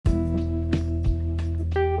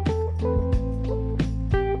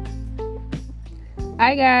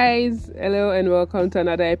Hi guys, hello and welcome to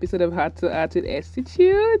another episode of Heart to Art with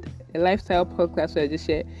Institute, a lifestyle podcast where I just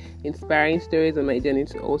share inspiring stories on my journey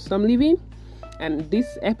to awesome living. And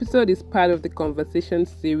this episode is part of the conversation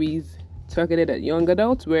series targeted at young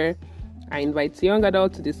adults, where I invite young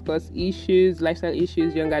adults to discuss issues, lifestyle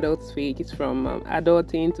issues young adults face, from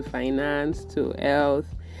adulting to finance to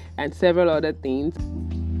health and several other things.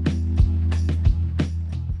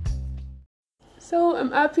 So I'm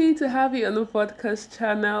happy to have you on the podcast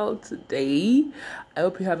channel today. I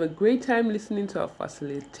hope you have a great time listening to our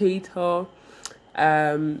facilitator.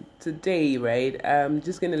 Today, right, I'm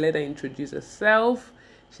just going to let her introduce herself.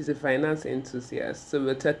 She's a finance enthusiast. So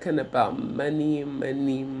we're talking about money,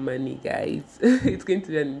 guys. It's going to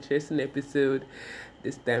be an interesting episode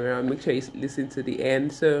this time around. Make sure you listen to the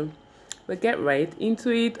end. So we'll get right into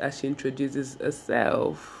it as she introduces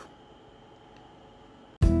herself.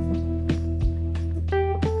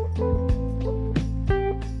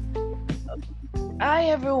 Hi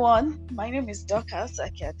everyone, my name is Dorcas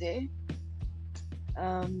Akiade.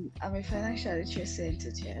 I'm a financial literacy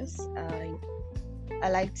enthusiast. I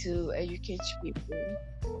like to educate people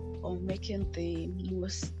on making the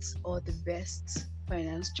most or the best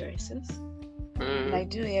finance choices. And I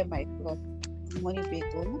do hear my blog, Money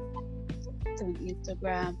Bagel, on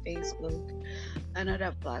Instagram, Facebook, and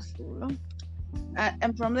other platforms.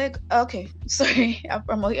 I'm from I'm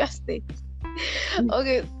from Oyo State.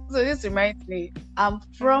 Okay, so this reminds me, I'm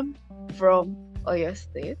from Oyo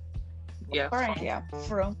State. Yeah. Currently, I'm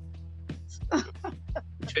from.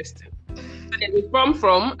 Interesting. So there's a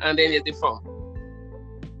from, and then there's a from.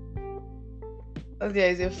 Oh, there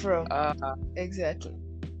is a from. Exactly.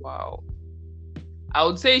 Wow. I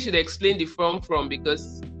would say you should explain the from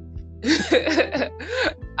because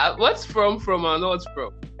what's from and what's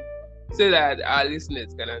from, so that our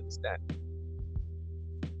listeners can understand.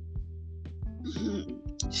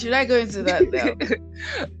 Should I go into that now?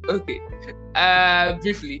 Okay.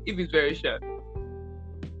 Briefly, if it's very short.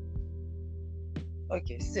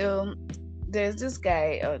 Okay, so there's this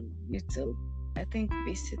guy on YouTube, I think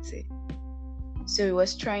BCT. So he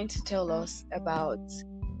was trying to tell us about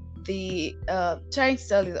trying to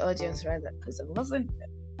tell his audience rather, because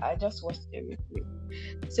I just watched it briefly.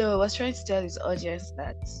 So he was trying to tell his audience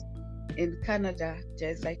that in Canada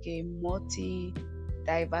there's like a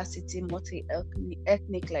multi-diversity,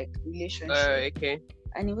 multi-ethnic like relationship. Okay.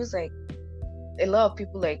 And it was like a lot of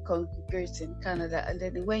people like congregate in Canada, and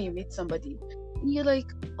then when you meet somebody, you're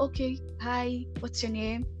like, okay, hi, what's your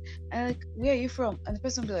name? And like, where are you from? And the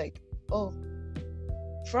person will be like, oh,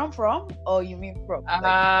 from, or you mean from?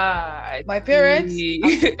 Like, my parents.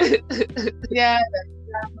 Yeah,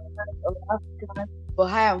 but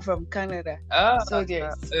hi, I'm from Canada. So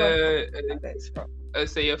there's from.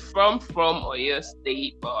 So you're from Oyo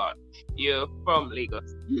State, but you're from Lagos.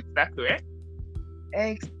 Is that correct?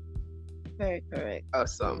 Very correct.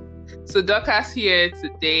 Awesome. So Dorcas here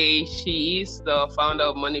today. She is the founder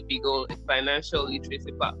of Money Bagel, a financial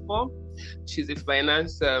literacy platform. She's a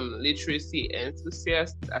finance literacy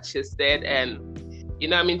enthusiast, as she said, and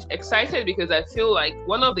I'm excited because I feel like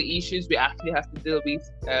one of the issues we actually have to deal with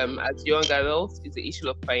as young adults is the issue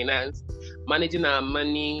of finance, managing our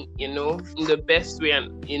money, in the best way,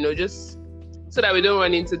 and just so that we don't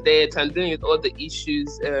run into debt and dealing with all the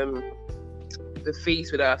issues we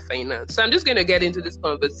face with our finance. So I'm just going to get into this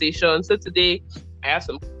conversation. So today I have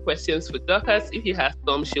some questions for Dorcas. If you have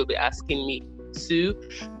some, she'll be asking me too,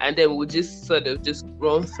 and then we'll just sort of just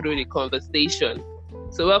run through the conversation.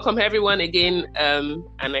 So welcome everyone again, and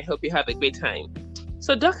I hope you have a great time.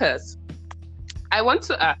 So Dorcas, I want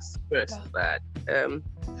to ask first that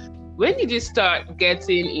when did you start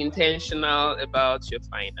getting intentional about your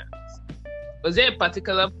finance? Was there a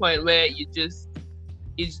particular point where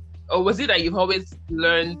or was it that you've always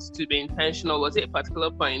learned to be intentional? Was it a particular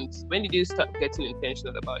point? When did you start getting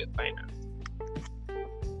intentional about your finance?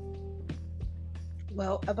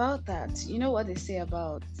 Well, about that, you know what they say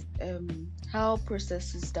about how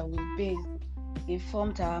processes that we've been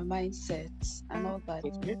informed our mindsets and all that,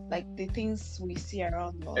 like the things we see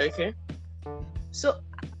around us. Okay. So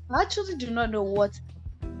I actually do not know what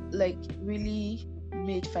like really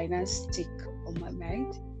made finance stick on my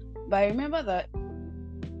mind, but I remember that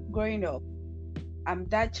growing up, I'm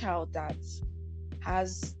that child that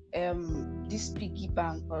has this piggy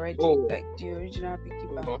bank already, like the original piggy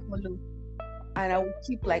bank, and I would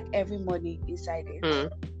keep like every money inside it.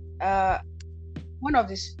 One of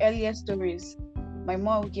the earliest stories my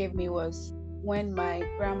mom gave me was when my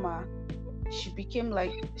grandma, she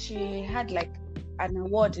had like an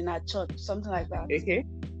award in her church, something like that. Okay.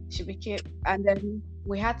 She became, and then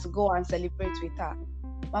we had to go and celebrate with her.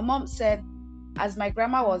 My mom said as my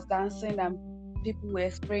grandma was dancing and people were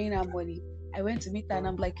spraying her money, I went to meet her and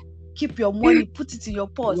I'm like, keep your money, put it in your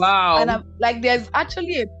purse. Wow. And I'm like, there's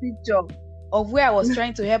actually a picture of where I was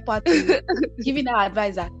trying to help her to giving her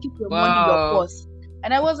advice that keep your money in your purse.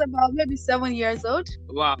 And I was about maybe 7 years old.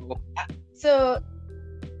 Wow. So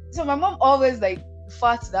my mom always like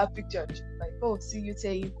referred to that picture. She was like, oh, see you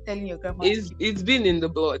telling your grandma. It's been in the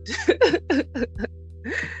blood.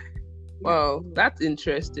 Wow, that's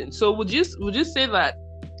interesting. So would you say that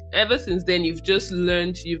ever since then you've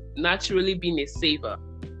naturally been a saver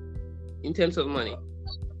in terms of money?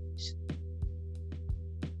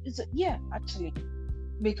 Yeah, actually,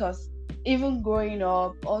 because even growing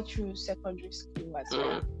up all through secondary school as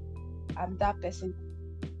well, I'm that person.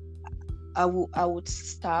 I would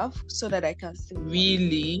starve so that I can save.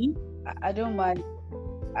 Really? I don't mind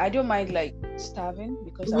like starving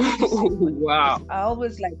because wow. I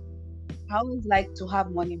always like to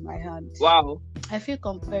have money in my hand. Wow. I feel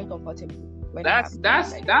very comfortable when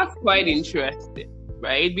that's quite interesting,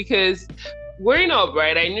 right? Because growing up,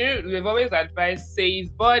 right, I knew we've always advised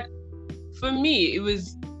save, but for me it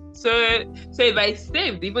was so if I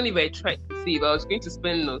saved, even if I tried to save, I was going to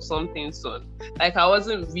spend on something soon. Like I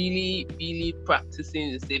wasn't really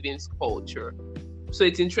practicing the savings culture. So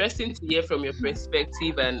it's interesting to hear from your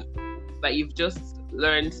perspective and that you've just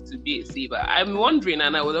learned to be a saver. I'm wondering,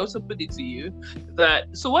 and I would also put it to you,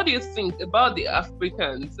 so what do you think about the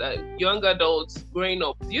Africans, young adults growing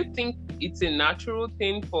up? Do you think it's a natural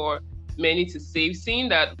thing for many to save, seeing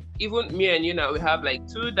that even me and you now, we have like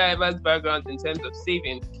two diverse backgrounds in terms of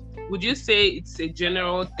saving? Would you say it's a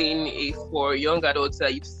general thing for young adults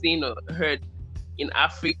that you've seen or heard in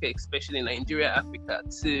Africa, especially Nigeria, Africa,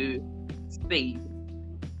 to save?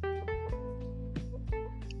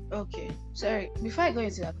 Okay, sorry. Before I go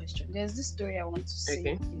into that question, there's this story I want to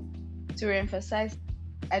say to reemphasize.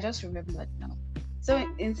 I just remembered now. So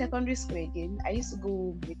in secondary school again, I used to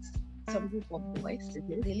go with some group of boys.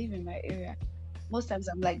 They live in my area. Most times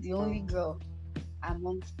I'm like the only girl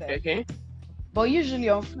amongst them. Okay. But usually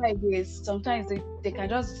on Fridays, sometimes they can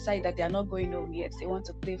just decide that they are not going home yet. They want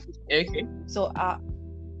to play football. Okay. So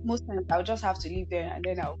most times I'll just have to leave there and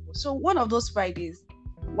then I'll go. So one of those Fridays,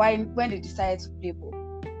 when they decided to play ball,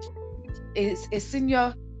 a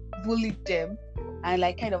senior bullied them and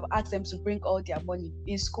like kind of asked them to bring all their money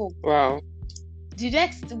in school. Wow. The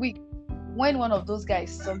next week, when one of those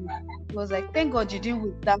guys saw me, he was like, thank God you didn't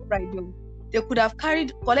wait that Friday. They could have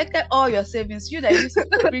collected all your savings. You that used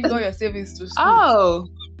to bring all your savings to school. Oh,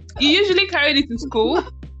 you usually carried it to school?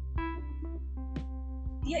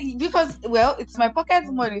 Yeah, because, well, it's my pocket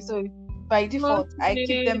money. So by default, I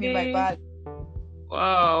keep them in my bag.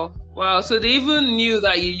 Wow. So they even knew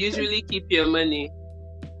that you usually keep your money.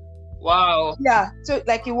 Wow. Yeah. So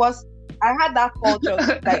like I had that culture.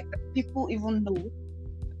 Like people even know.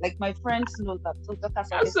 Like my friends know that. So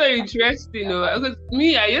that's so interesting, because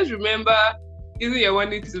me, I just remember using your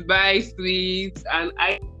money to buy sweets and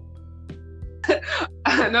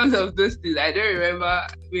none of those things. I don't remember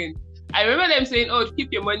I remember them saying, "Oh,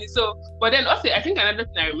 keep your money." So, but then also, I think another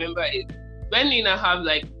thing I remember is when you now have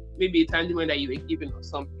like maybe a tangible that you were given or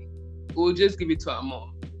something, we'll just give it to our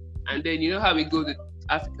mom, and then you know how we go to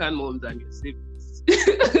African moms and your siblings.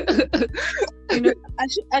 I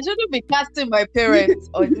shouldn't be casting my parents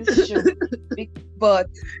on this show, but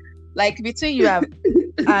like between you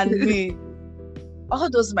and me, all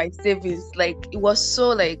those my savings, like it was so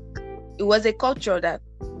like it was a culture that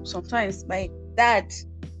sometimes my dad,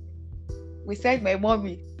 we said my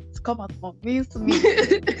mommy to come and convince me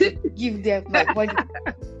to give them my money.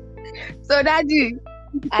 So daddy,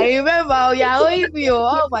 I remember you're owing me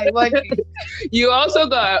all my money. You also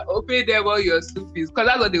got to pay them all your school fees because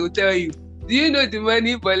that's what they will tell you. Do you know the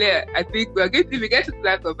money? But yeah, I think if we get into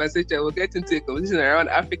that conversation, we'll get into a conversation around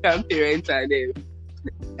African parents and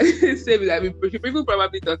same. I mean, people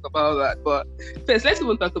probably talk about that. But first, let's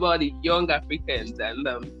even talk about the young Africans and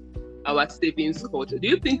our savings culture. Do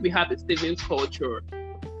you think we have a savings culture?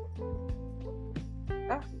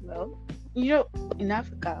 Well, in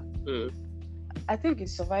Africa, I think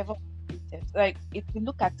it's survival. Like if you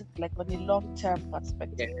look at it like on a long-term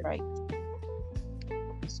perspective, right?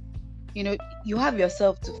 You have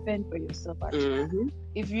yourself to fend for yourself. Actually,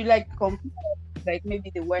 if you like compare, like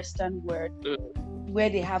maybe the Western world, where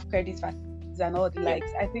they have credit facilities and all the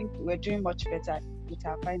likes, I think we're doing much better with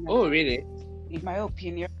our finances. Oh, really? In my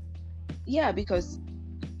opinion, yeah, because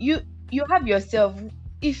you have yourself.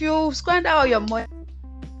 If you squander all your money,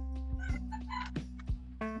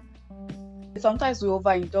 sometimes we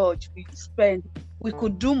overindulge, we spend, we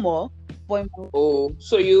could do more. Oh,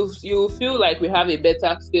 so you feel like we have a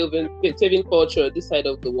better saving culture this side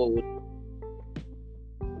of the world?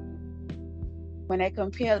 when I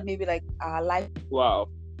compare maybe like our life. Wow.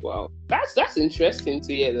 That's interesting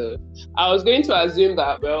to hear though. I was going to assume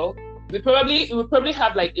that we probably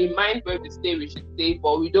have like a mind where we should stay,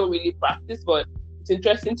 but we don't really practice. But it's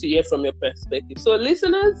interesting to hear from your perspective. So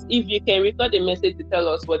listeners, if you can record a message to tell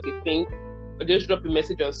us what you think, or just drop a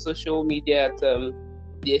message on social media at the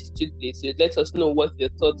Institute Place, let us know what your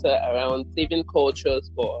thoughts are around saving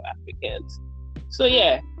cultures for Africans. So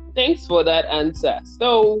yeah, thanks for that answer.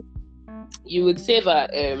 So you would say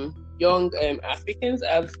that young Africans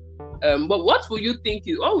have but what will you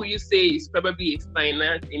say is probably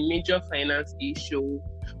a major finance issue,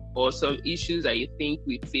 or some issues that you think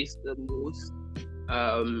we face the most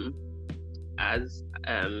as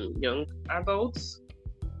young adults?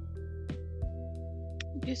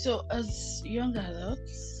 Okay, so as young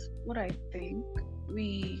adults, what I think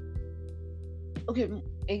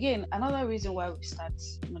again, another reason why we start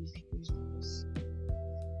Money Bigos is because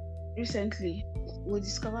recently we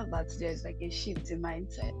discovered that there's like a shift in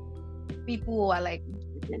mindset. People who are like,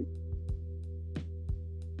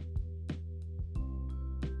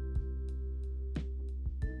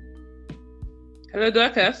 hello,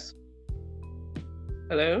 Dorcas.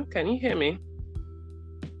 Hello, can you hear me?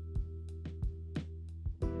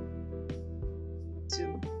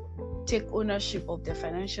 To take ownership of their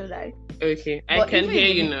financial life. Okay, I can hear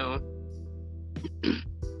you now.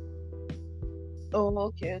 Oh,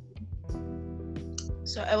 okay.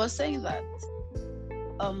 So I was saying that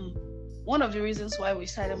one of the reasons why we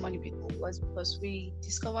started Money Bigos was because we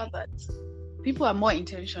discovered that people are more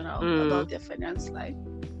intentional about their finance life,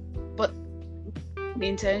 but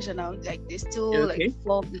intentional, like they still like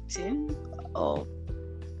fall victim of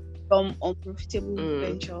some unprofitable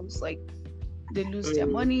ventures, like they lose their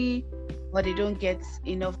money or they don't get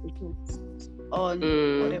enough returns on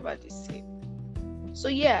whatever they save. So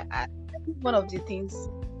yeah, I think one of the things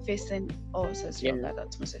facing us as young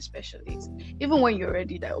adults most especially is, even when you're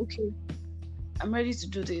ready, that okay, I'm ready to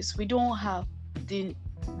do this, we don't have the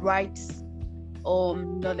right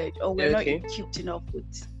knowledge, or we're not equipped enough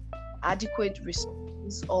with adequate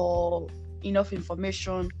resources or enough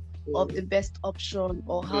information of the best option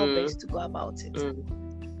or how best to go about it.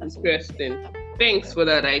 Interesting. Thanks for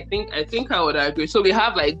that. I think I would agree. So we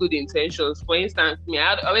have like good intentions. For instance, me,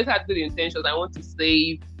 I always had good intentions. I want to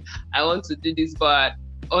save, I want to do this, but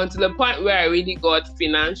until the point where I really got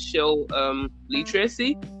financial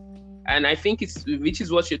literacy, and I think which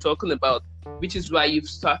is what you're talking about, which is why you've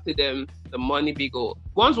started the Money Bigos.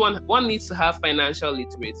 One needs to have financial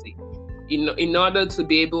literacy in order to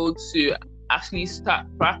be able to actually start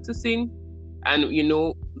practicing and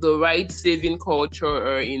the right saving culture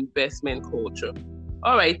or investment culture.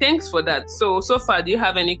 All right, thanks for that. So far, do you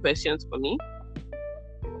have any questions for me?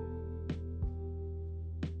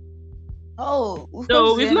 Oh,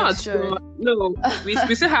 no, we've not. Sure. No,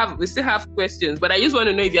 we still have questions, but I just want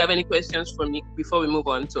to know if you have any questions for me before we move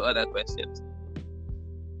on to other questions.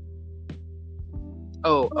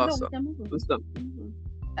 Oh, awesome. Awesome.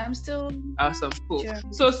 I'm still awesome. Cool. Sure.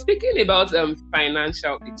 So speaking about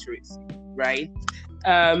financial literacy, right?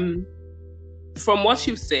 From what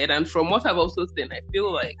you've said and from what I've also said, I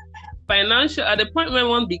feel like at the point when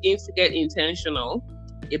one begins to get intentional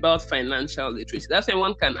about financial literacy, that's when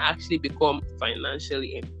one can actually become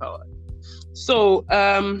financially empowered. So,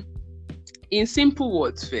 in simple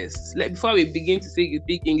words first, like before we begin to say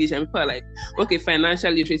big English, and people are like, okay,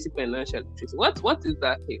 financial literacy. What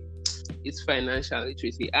exactly is financial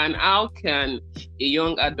literacy? And how can a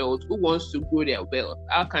young adult who wants to grow their wealth,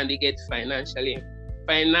 how can they get financially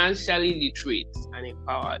literate and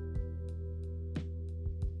empowered?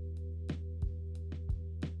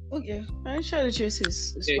 Okay, financial literacy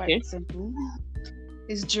is quite simple.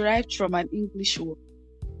 It's derived from an English word,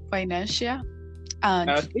 financial, and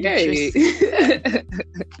literacy.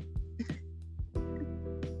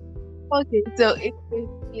 Okay, so it's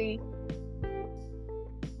basically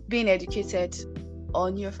being educated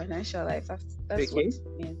on your financial life. That's what it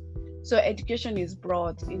means. So education is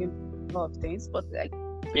broad in a lot of things, but like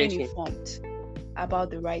being informed about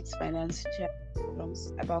the right financial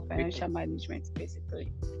problems, about financial management,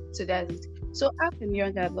 basically. So that's it. So after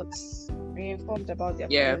young adults be informed about their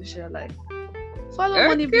financial life, follow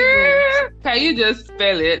Money Bigos. Can you just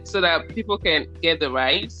spell it so that people can get the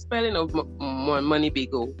right spelling of Money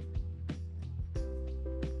Bigos?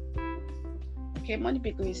 Okay, Money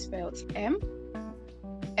Bigos is spelled M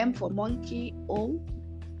for monkey, O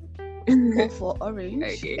for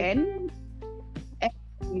orange, N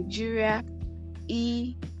Nigeria,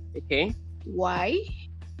 E Y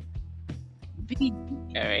B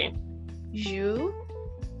all right. U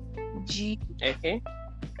G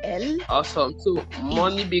L. Awesome. So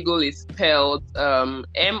Money Beagle is spelled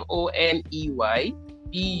MONEYBUGLE.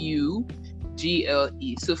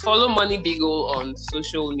 So follow Money Beagle on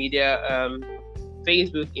social media,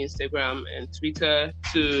 Facebook, Instagram, and Twitter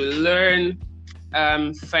to learn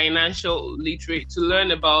financial literate, to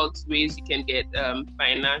learn about ways you can get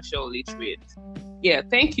financial literate. Yeah,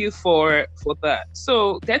 thank you for that.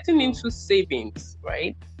 So getting into savings,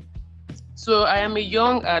 right? So I am a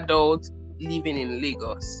young adult living in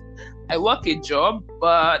Lagos. I work a job,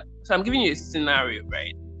 but so I'm giving you a scenario,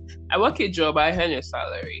 right? I work a job, I earn a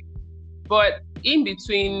salary, but in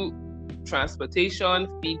between transportation,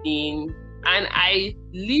 feeding, and I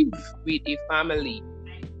live with a family /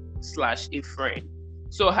 a friend,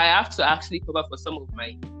 so I have to actually cover for some of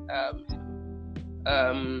my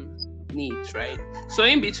needs, right? So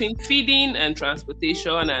in between feeding and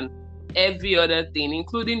transportation and every other thing,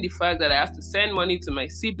 including the fact that I have to send money to my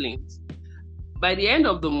siblings, by the end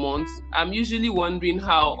of the month, I'm usually wondering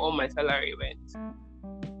how all my salary went.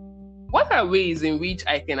 What are ways in which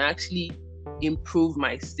I can actually improve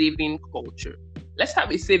my saving culture? Let's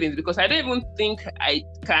have a savings, because I don't even think I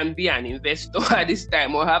can be an investor at this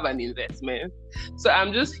time or have an investment. So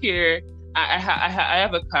I'm just here. I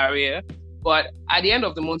have a career, but at the end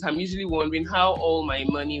of the month, I'm usually wondering how all my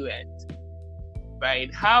money went,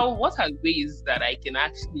 right? What are ways that I can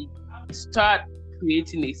actually start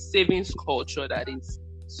creating a savings culture that is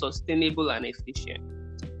sustainable and efficient?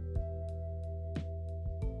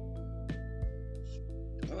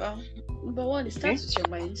 Well, number one, it starts with your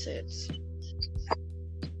mindset.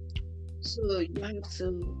 So you have to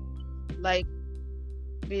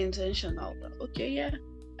be intentional. Okay, yeah,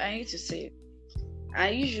 I need to save.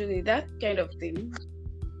 And usually that kind of thing,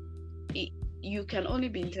 you can only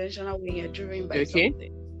be intentional when you're driven by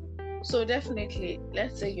something. So definitely,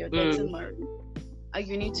 let's say you're getting married and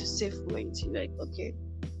you need to save for it. You're like, okay,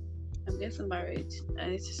 I'm getting married,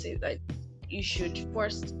 I need to save. Like, you should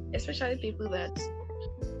first, especially people that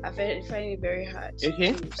are finding it very hard to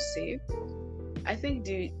save. I think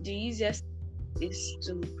the easiest is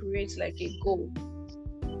to create like a goal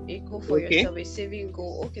for yourself, a saving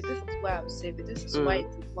goal. Okay, this is why I'm saving. This is why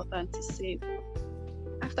it's important to save.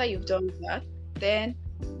 After you've done that, then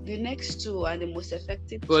the next tool and the most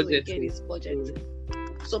effective tool again is budgeting.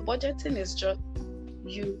 So budgeting is just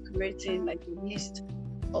you creating like a list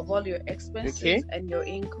of all your expenses and your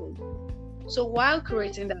income. So while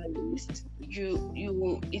creating that list,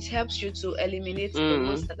 it helps you to eliminate the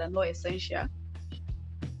ones that are not essential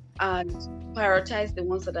and prioritize the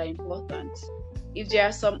ones that are important. If there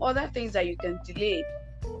are some other things that you can delay,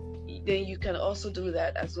 then you can also do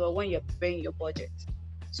that as well when you're preparing your budget.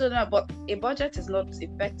 So now, but a budget is not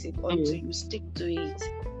effective until you stick to it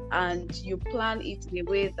and you plan it in a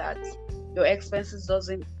way that your expenses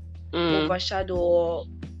doesn't overshadow or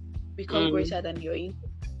become greater than your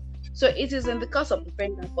income. So it is in the course of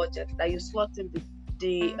preparing that budget that you slot in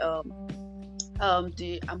the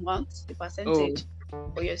amount, the percentage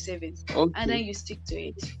for your savings, and then you stick to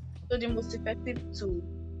it. So the most effective tool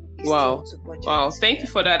is to budget. Wow, thank you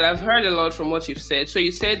for that. I've heard a lot from what you've said. So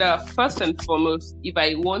you said that first and foremost, if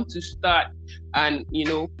I want to start and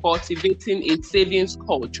cultivating a savings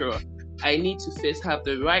culture, I need to first have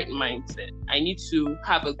the right mindset. I need to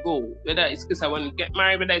have a goal, whether it's because I want to get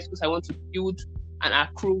married, whether it's because I want to build and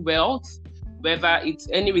accrue wealth, whether it's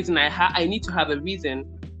any reason I need to have a reason.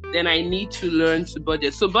 Then I need to learn to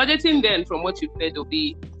budget. So budgeting then, from what you said, will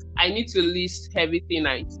be I need to list everything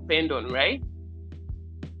I spend on, right?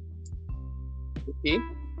 Okay.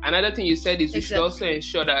 Another thing you said is we should also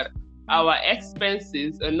ensure that our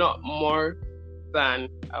expenses are not more than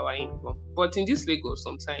our income. But in this Lagos,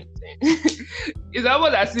 sometimes it's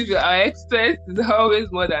almost as if our expense is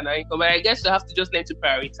always more than our income. But I guess you have to just learn to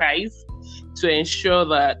prioritize to ensure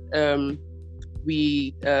that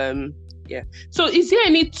we So is there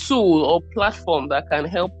any tool or platform that can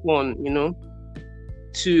help one,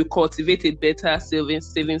 to cultivate a better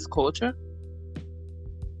savings culture?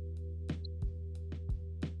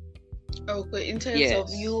 Okay, in terms of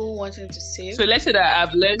you wanting to save. So let's say that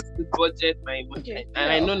I've learned to budget my money,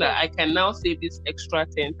 and I know that I can now save this extra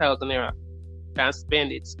 10,000 naira and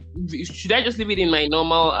spend it. Should I just leave it in my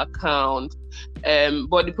normal account?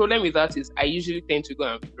 But the problem with that is I usually tend to go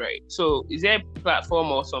and write. So is there a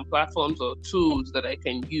platform or some platforms or tools that I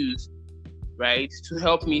can use, right, to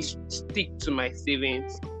help me stick to my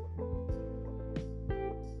savings?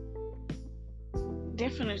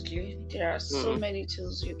 Definitely, there are so many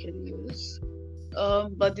tools you can use.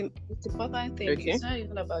 But the most important thing is not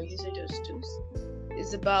even about using those tools.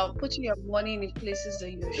 It's about putting your money in places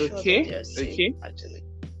that you're sure that they're safe, actually.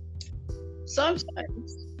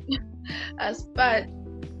 Sometimes, as bad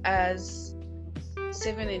as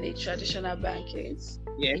saving in a traditional bank is,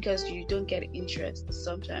 because you don't get interest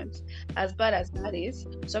sometimes. As bad as that is,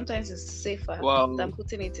 sometimes it's safer than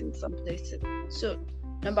putting it in some places. So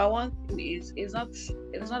number one thing is, it's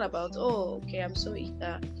not about, I'm so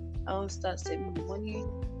eager, I want to start saving money,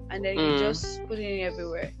 and then you just put it in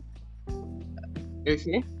everywhere.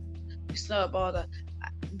 Okay. It's not about that.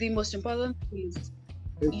 The most important thing is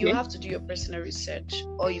you have to do your personal research,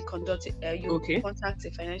 or you contact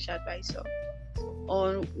a financial advisor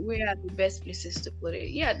on where are the best places to put it.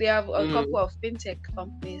 Yeah, they have a couple of fintech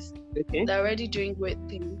companies that are already doing great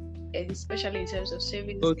things, and especially in terms of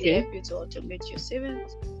savings. They help you to automate your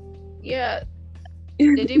savings. Yeah,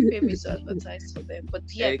 they didn't pay me to advertise for them, but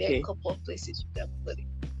there are a couple of places you can put it.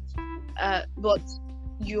 But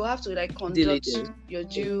you have to conduct your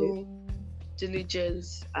due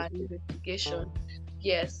diligence and investigation.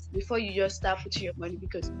 Yes, before you just start putting your money,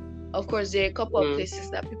 because of course there are a couple of places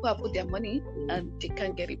that people have put their money and they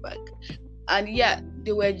can't get it back. And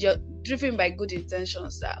they were just driven by good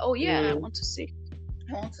intentions that I want to save,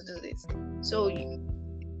 I want to do this. So it's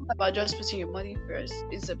not about just putting your money first.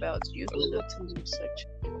 It's about you conducting research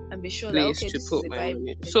and be sure that this is a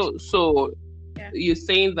viable. So you're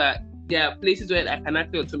saying that there are places where I can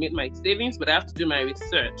actually automate my savings, but I have to do my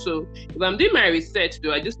research. So if I'm doing my research,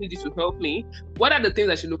 I just need you to help me. What are the things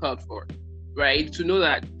I should look out for, right, to know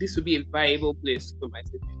that this will be a viable place for my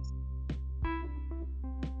savings?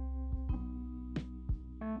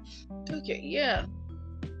 Okay, yeah.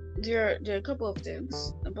 There are a couple of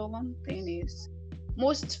things. Number one thing is,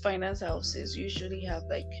 most finance houses usually have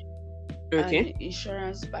an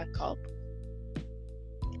insurance backup.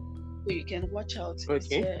 So you can watch out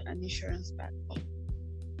if an insurance backup.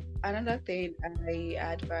 Another thing I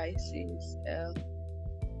advise is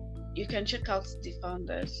you can check out the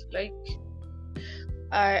founders.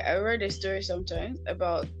 I read a story sometimes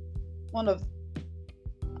about one of.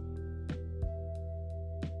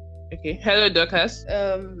 Okay. Hello, Dorcas.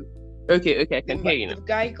 Okay, I can hear you now. The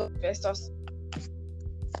guy got investors.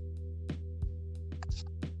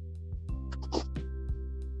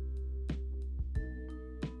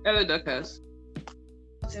 Hello, Dorcas.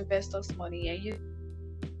 Investors' money and you.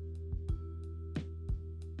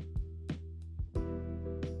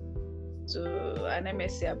 So an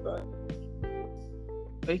MSc abroad.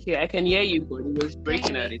 Okay, I can hear you, but it was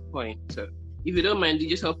breaking at this point. So if you don't mind,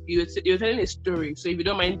 you're telling a story. So if you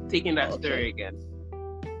don't mind taking that story again.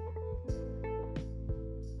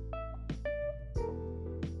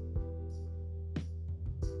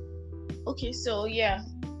 Okay, so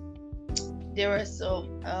there were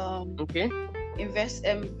some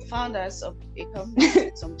founders of a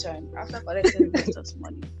company sometime after collecting investors'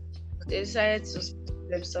 money. They decided to split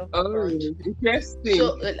themselves apart. Interesting.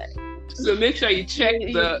 So make sure you check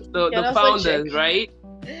the founders, right?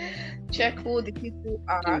 Check who the people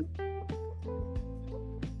are.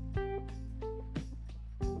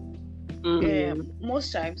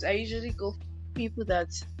 Most times I usually go for people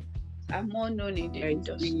that are more known in the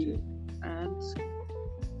industry,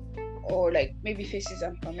 or maybe faces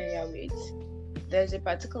I'm familiar with. There's a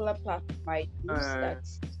particular platform I use that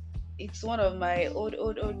it's one of my old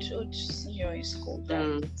senior in school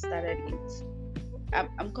that started it.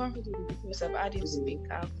 I'm confident because I've had him speak.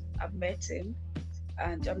 I've met him,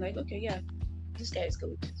 and I'm like, this guy is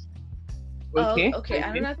good. Okay.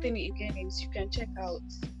 Another thing again is you can check out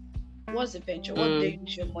what's the venture, what they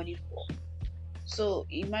use your money for. So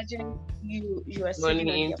imagine you are sitting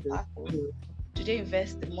on your platform. Do they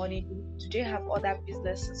invest the money? Do they have other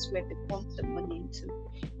businesses where they pump the money into?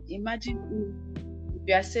 Imagine if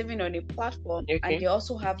you are saving on a platform and they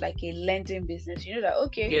also have a lending business. You know that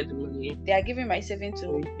they are giving my saving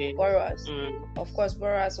to borrowers. Of course,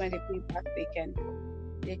 borrowers, when they pay back,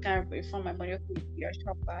 they can refund my money. Okay, you're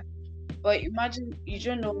shopper. But imagine you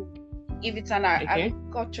don't know if it's an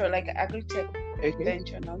agriculture, agri-tech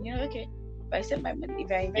venture now. If I save my money,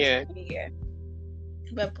 if I invest money here,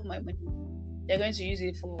 if I put my money, they're going to use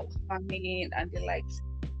it for farming and the likes.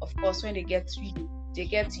 Of course, when they get to you, they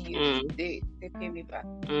pay me back.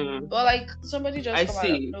 But somebody just come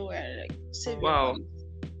out of nowhere and save your money.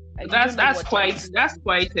 That's quite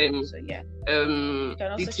detailed.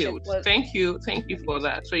 Thank you for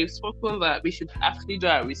that. So you've spoken that we should actually do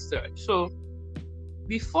our research. So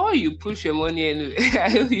before you push your money in, I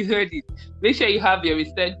hope you heard it. Make sure you have your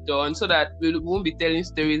research done so that we won't be telling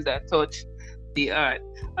stories that touch the art.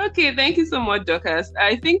 Okay, thank you so much, Dorcas.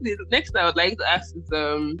 I think the next I would like to ask is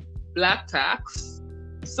black tax.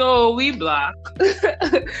 So we black.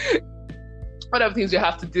 one of the things you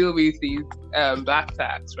have to deal with is black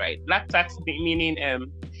tax, right? Black tax meaning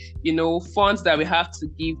funds that we have to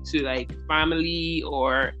give to like family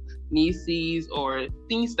or nieces or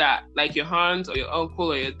things that like your aunt or your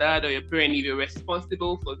uncle or your dad or your parent, if you're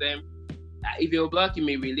responsible for them. If you're black, you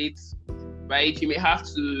may relate, right? You may have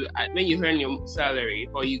to, when you earn your salary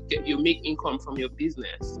or you make income from your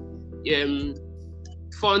business,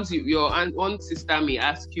 funds, your aunt, one sister may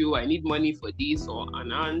ask you, I need money for this, or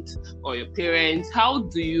an aunt or your parents. How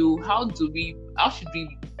should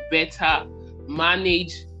we better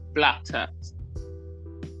manage black tax?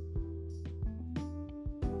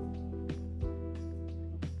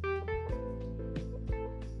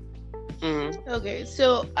 Okay,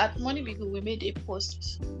 so at Money Big, we made a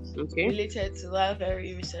post related to that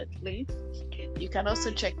very recently. You can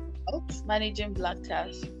also check out managing black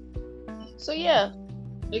tax. So yeah,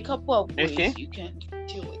 a couple of ways you can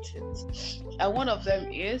deal with it, and one of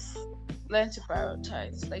them is learn to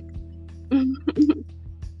prioritize. Like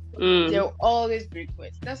there will always be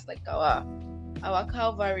requests. That's like our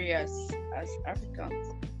Calvary as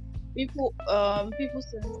Africans. People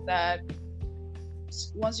say that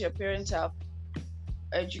once your parents have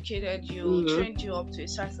educated you, trained you up to a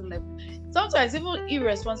certain level. Sometimes even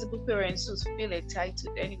irresponsible parents who feel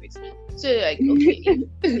entitled anyways. So like, okay,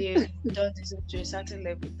 if they've done this up to a certain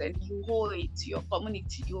level, then you hold it to your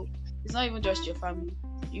community. It's not even just your family.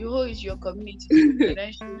 You hold it to your community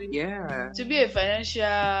financially. Yeah. To be a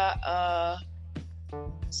financial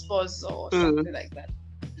sponsor or something like that.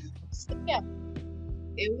 So yeah,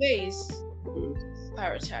 a way is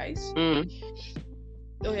prioritize.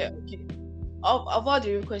 Okay. Of all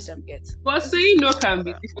the requests I'm getting. But saying no can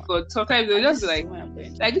be difficult. Sometimes they'll just be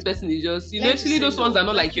like this person is just, actually those ones are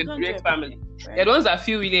not like your direct family. Right? They're the ones that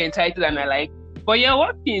feel really entitled and are like, but you're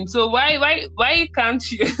working, so why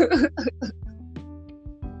can't you?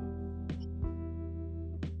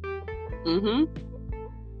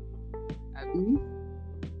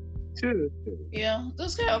 True. Yeah,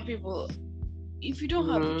 those kind of people, if you don't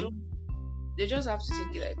have a job, they just have to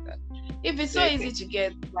take it like that. If it's so easy to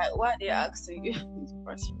get, like, why they're asking you these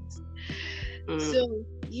questions? So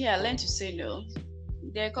yeah, learn to say no.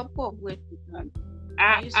 There are a couple of ways you can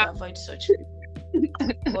use to avoid such people.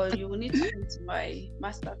 But you will need to come to my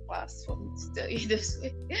master class for me to tell you this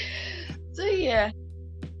way. So yeah.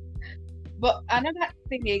 But another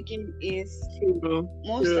thing again is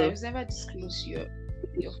most times never disclose your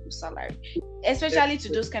full salary, especially to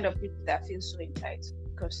those kind of people that feel so entitled,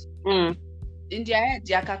 because in their head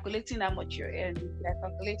they are calculating how much you're earning. They are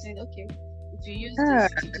calculating, okay, if you use this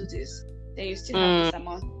to do this, then you still have this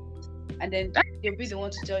amount, and then they'll be the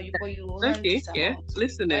one to tell you, but you will earn this amount.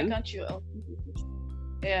 Listening. Why can't you help me?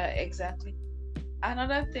 Yeah, exactly.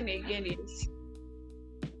 Another thing again is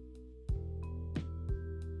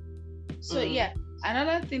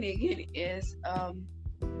another thing again is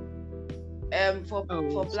for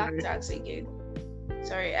black tax again.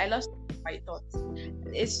 Sorry, I lost my thoughts.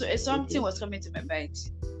 It's something was coming to my mind.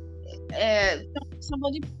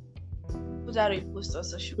 Somebody put out a post on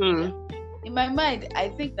social media. In my mind, I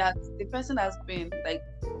think that the person has been like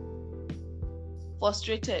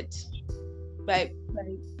frustrated by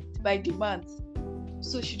demands.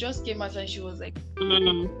 So she just came out and she was like,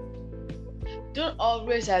 don't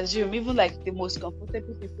always assume, even like the most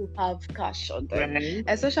comfortable people have cash on them,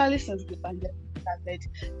 especially since the pandemic started.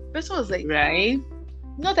 The person was like,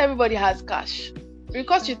 not everybody has cash.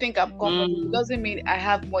 Because you think I'm comfortable doesn't mean I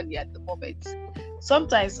have money at the moment.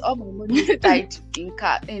 Sometimes all my money is tied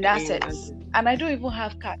in assets, and I don't even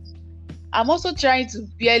have cash. I'm also trying to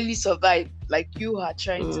barely survive, like you are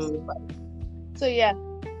trying to survive. So yeah,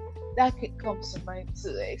 that comes to mind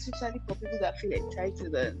too, especially for people that feel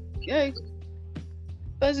entitled and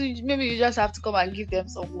maybe you just have to come and give them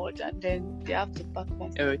some word, and then they have to pack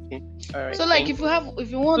one. Okay, all right. So like, if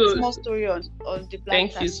you want more story on the black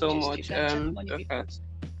thank tax, you so much. Okay.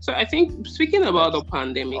 So I think, speaking about the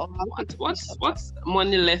pandemic, what's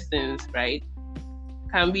money lessons, right?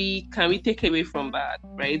 Can we take away from that,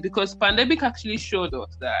 right? Because pandemic actually showed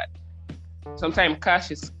us that sometimes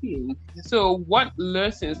cash is king. So what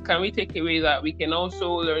lessons can we take away that we can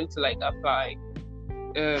also learn to like apply?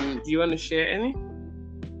 Do you want to share any?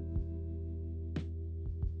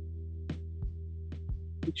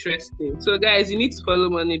 Interesting. So guys, you need to follow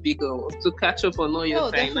Money Big to catch up on all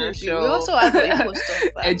your financial we also have a post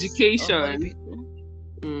of education.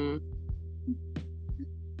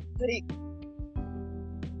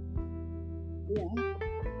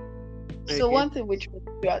 So one thing which we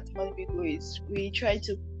do at Money Big is we try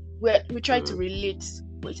to relate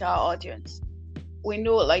with our audience. We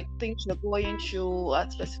know like things you're going through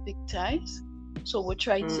at specific times, so we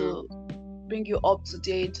try to bring you up to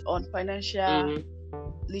date on financial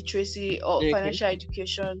literacy or financial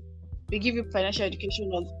education. We give you financial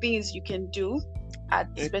education on things you can do at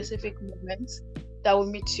specific moments that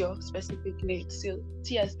will meet your specific needs. So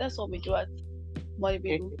yes, that's what we do at Money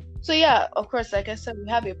People. So yeah, of course, like I said, we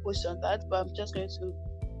have a post on that, but I'm just going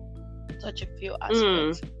to touch a few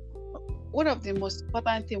aspects. One of the most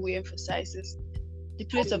important thing we emphasize is the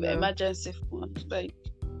place of emergency fund. Like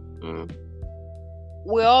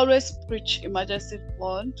we always preach emergency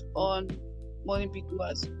fund on Money People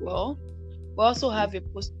as well. We also have a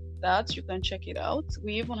post that you can check it out.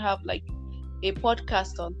 We even have like a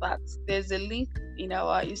podcast on that. There's a link in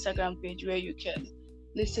our Instagram page where you can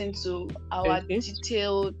listen to our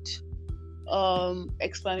detailed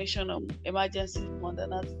explanation of emergency fund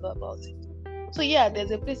and article about it. So yeah,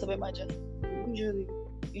 there's a place of emergency. Usually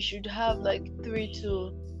you should have like 3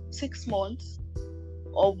 to 6 months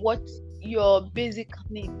of what your basic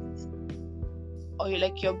needs or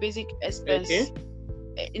your basic expense,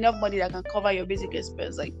 enough money that can cover your basic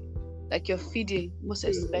expense, like your feeding most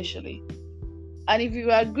especially. And if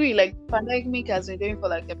you agree, like pandemic has been going for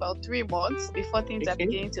like about 3 months before things are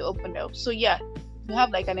beginning to open up. So yeah, you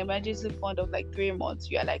have like an emergency fund of like 3 months,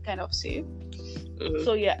 you are like kind of safe.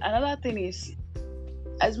 So yeah, another thing is,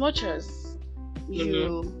 as much as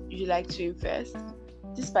you like to invest,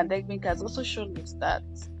 this pandemic has also shown us that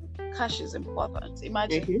cash is important.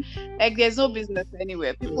 Imagine, like there's no business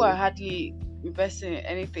anywhere. People are hardly investing in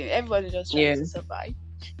anything. Everybody just trying to survive.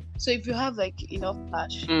 So if you have like enough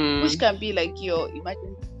cash, which can be like your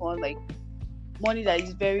emergency fund, like money that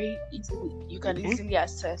is very easily you can easily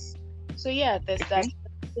access. So yeah, there's that.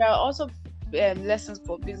 There are also lessons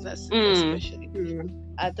for business, especially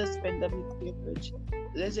at this pandemic period.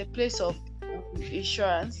 There's a place of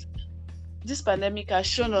insurance. This pandemic has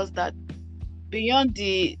shown us that beyond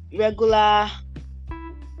the regular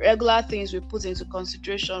things we put into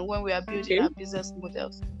consideration when we are building our business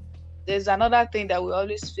models, there's another thing that we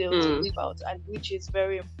always fail to leave out, and which is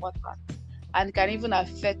very important and can even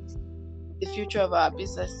affect the future of our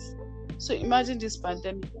business. So imagine this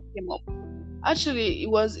pandemic that came up. Actually, it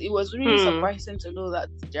was really surprising to know that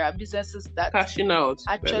there are businesses that cashing out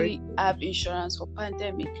actually have insurance for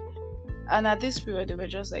pandemic, and at this period they were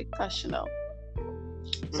just like cashing out.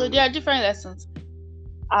 So there are different lessons.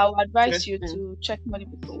 I would advise you to check Money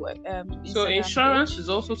People. So insurance is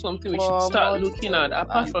also something we should start looking at,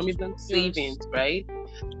 apart from even savings, right?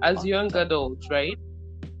 As young adults, right?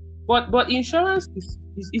 But insurance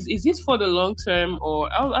is it for the long term, or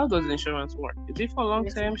how does insurance work? Is it for long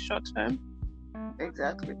term, short term?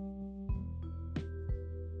 Exactly.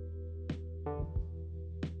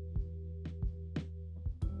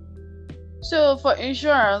 So for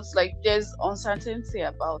insurance, like there's uncertainty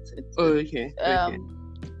about it. Okay.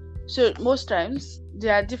 So most times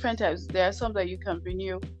there are different types. There are some that you can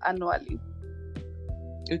renew annually.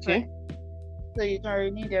 Okay. Right? So you can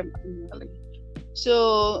renew them annually.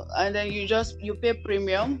 So and then you pay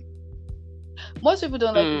premium. Most people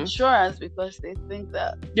don't like insurance because they think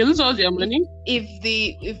that they lose all their money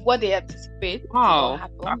if what they anticipate wow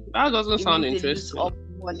happen, that doesn't sound interesting. Lose all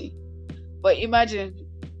money. But imagine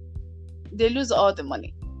they lose all the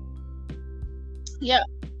money. Yeah,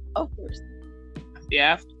 of course.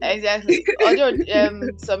 Yeah, exactly. Although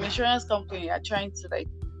some insurance company are trying to like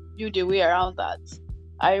build a way around that.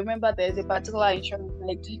 I remember there's a particular insurance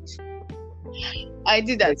I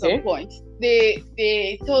did at some point.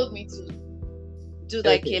 They told me to do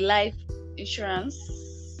like a life insurance.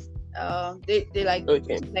 They like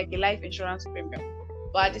a life insurance premium,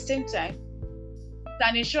 but at the same time, it's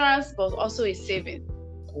an insurance but also a saving.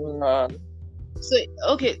 So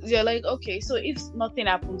you're like so if nothing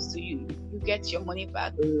happens to you, you get your money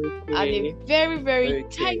back, and a very very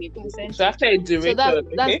tiny percentage. So after a duration,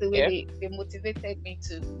 that's the way they motivated me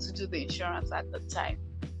to do the insurance at the time.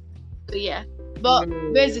 So yeah, but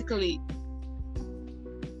basically,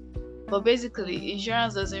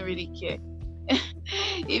 insurance doesn't really care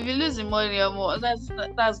if you lose the money or more.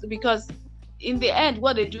 That's because in the end,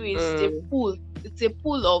 what they do is it's a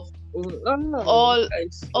pool of all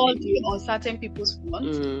the uncertain people's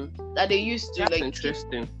funds that they used to. That's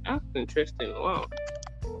interesting. That's interesting. Wow.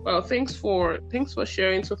 Well, thanks for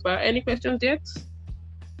sharing so far. Any questions yet?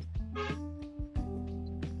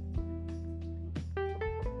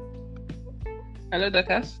 Hello,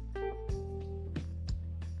 Dakas.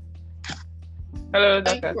 Hello,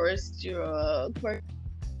 Dakas.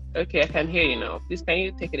 Okay, I can hear you now. Please, can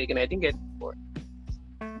you take it again? I didn't get it before.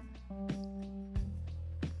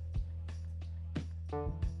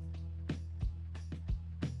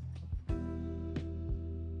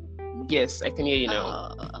 Yes, I can hear you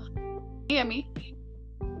now. Can you hear me?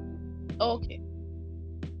 Okay.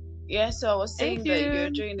 Yeah, so I was saying Thank that you're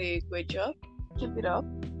you. doing a great job. Keep it up.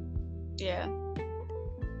 Yeah.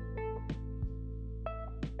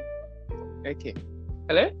 Okay.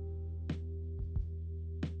 Hello?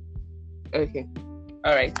 Okay.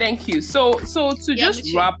 All right. Thank you. So to Yeah, just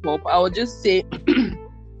Michi. wrap up, I would just say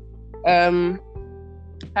I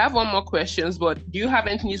have one more questions, but do you have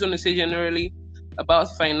anything you want to say generally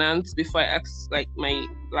about finance before I ask like my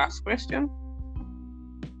last question?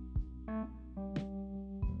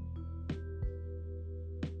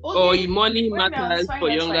 Or money Right now it's matters for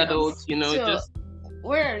young finance. adults, you know, So just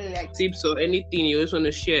we're like tips or anything you just want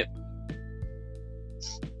to share.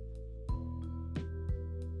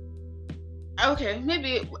 okay,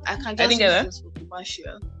 maybe I can I just didn't get use that. this for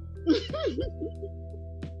commercial.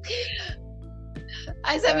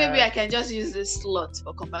 I said maybe I can just use this slot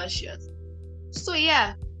for commercials. So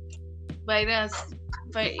yeah, finance,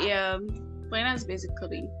 finance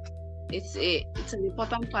basically it's an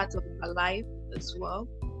important part of our life as well.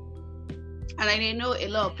 And I know a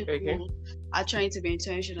lot of people are trying to be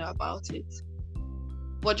intentional about it.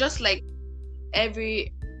 But just like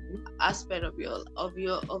every aspect of your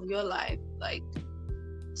life, like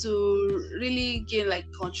to really gain like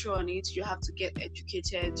control on it, you have to get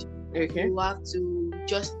educated. You have to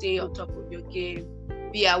just stay on top of your game,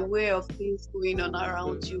 be aware of things going on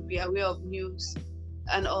around you, be aware of news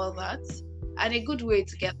and all that. And a good way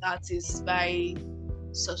to get that is by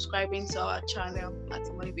subscribing to our channel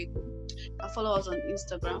at Money Bagel and follow us on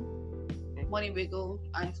Instagram, Money Bagel,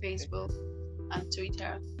 and Facebook and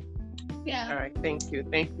Twitter. Yeah. All right. Thank you.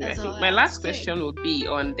 I think my last question would be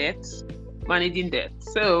on debt, managing debt.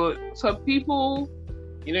 So some people,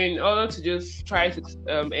 you know, in order to just try to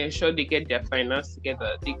ensure they get their finance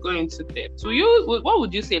together, they go into debt. So what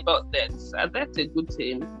would you say about debt? Is that a good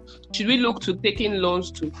thing? Should we look to taking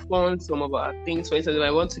loans to fund some of our things? For instance, if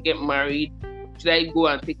I want to get married, should I go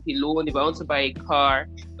and take a loan? If I want to buy a car,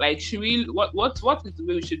 like should we? What is the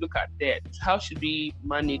way we should look at debt? How should we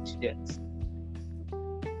manage debt?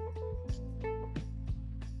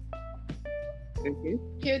 Okay,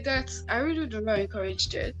 I really do not encourage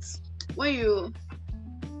debt. When you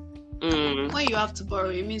have to borrow,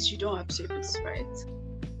 it means you don't have savings, right?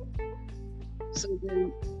 So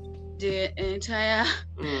then the entire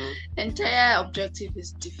objective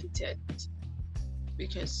is defeated.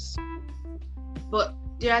 But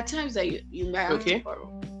there are times that you might have to borrow,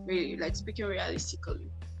 really, like speaking realistically.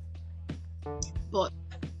 But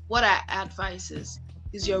what I advise is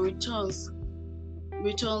your returns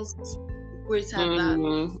greater than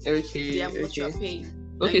the amount you're paying.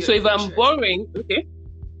 Okay, so if I'm borrowing, okay,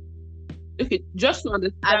 just to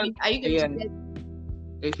understand, are you going to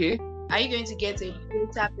get? Are you going to get a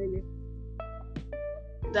greater benefit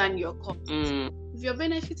than your cost? If your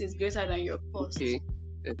benefit is greater than your cost,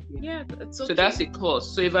 yeah, that's okay. So that's a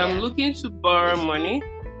cost. So if I'm looking to borrow money,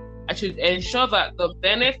 I should ensure that the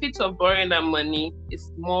benefit of borrowing that money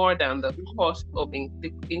is more than the cost of the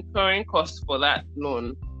incurring cost for that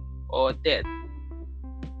loan or debt.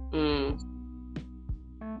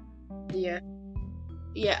 Yeah,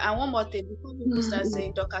 and one more thing before people start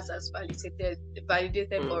saying Dorcas has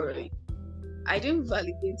validated borrowing. I didn't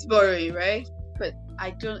validate borrowing, right? But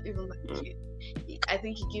I don't even like it. I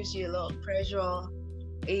think it gives you a lot of pressure.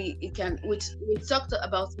 It can. We talked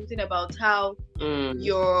about something about how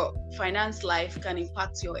your finance life can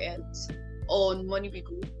impact your health on Money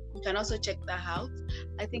Bagel. You can also check that out.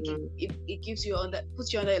 I think it gives you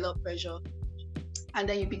puts you under a lot of pressure, and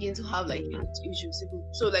then you begin to have like issues.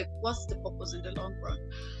 So like, what's the purpose in the long run?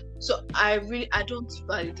 So I don't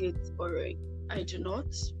validate borrowing. I do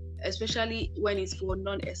not, especially when it's for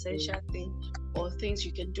non-essential things or things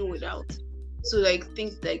you can do without. So like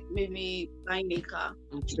things like maybe buying a car,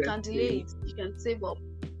 you can delay it. You can save up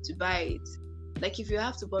to buy it. Like if you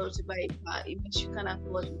have to borrow to buy a car, it means you can't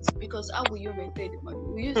afford it. Because how will you maintain the money?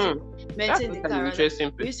 We used to maintain the car.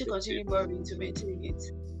 We used to continue borrowing to maintain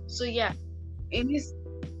it. So yeah,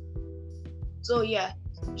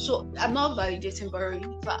 So I'm not validating borrowing.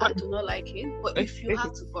 In fact, I do not like it. But if you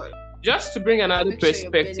have to borrow, just to bring another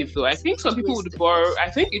perspective, though, I think some people would borrow. I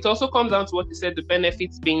think it also comes down to what you said: the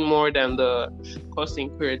benefits being more than the cost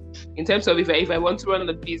incurred. In terms of if I want to run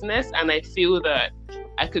the business and I feel that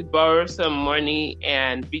I could borrow some money,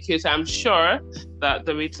 and because I'm sure that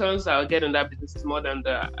the returns I'll get on that business is more than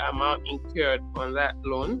the amount incurred on that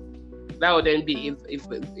loan, that would then be if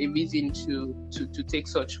a reason to take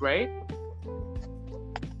such, right?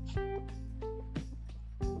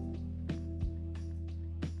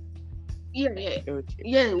 Yeah. Okay.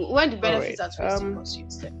 Yeah, when the benefits All right. outweigh the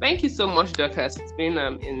costs. Thank you so much, Dorcas. It's been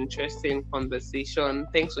an interesting conversation.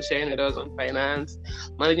 Thanks for sharing with us on finance,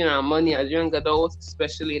 managing our money as young adults,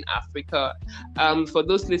 especially in Africa. For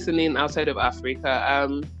those listening outside of Africa,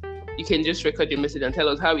 you can just record your message and tell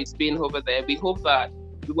us how it's been over there. We hope that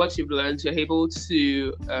with what you've learned, you're able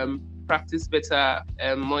to practice better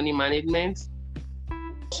money management.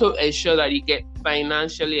 So ensure that you get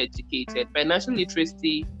financially educated. Financial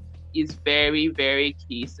literacy is very, very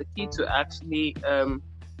key. It's the key to actually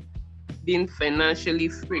being financially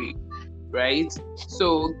free, right?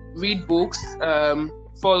 So read books,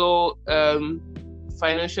 follow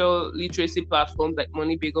financial literacy platforms like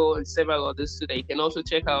Moneybiggle and several others, so that you can also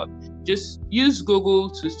check out. Just use Google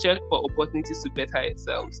to check for opportunities to better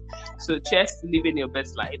yourselves. So cheers to living your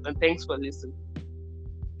best life, and thanks for listening.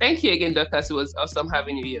 Thank you again, Dorcas. It was awesome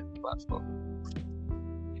having you here on the platform.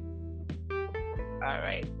 All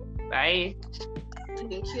right. Bye.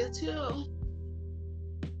 Thank you too.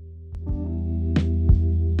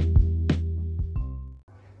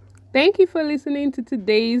 Thank you for listening to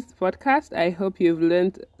today's podcast. I hope you've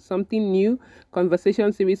learned something new.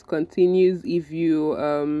 Conversation series continues. If you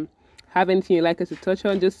have anything you'd like us to touch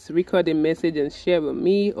on, just record a message and share with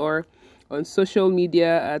me or on social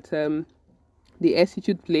media at the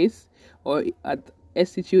Institute Place or at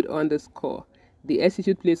Institute_. The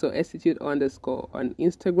Institute Place or Institute_ on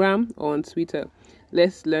Instagram or on Twitter.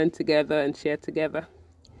 Let's learn together and share together.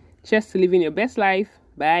 Cheers to living your best life.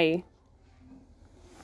 Bye.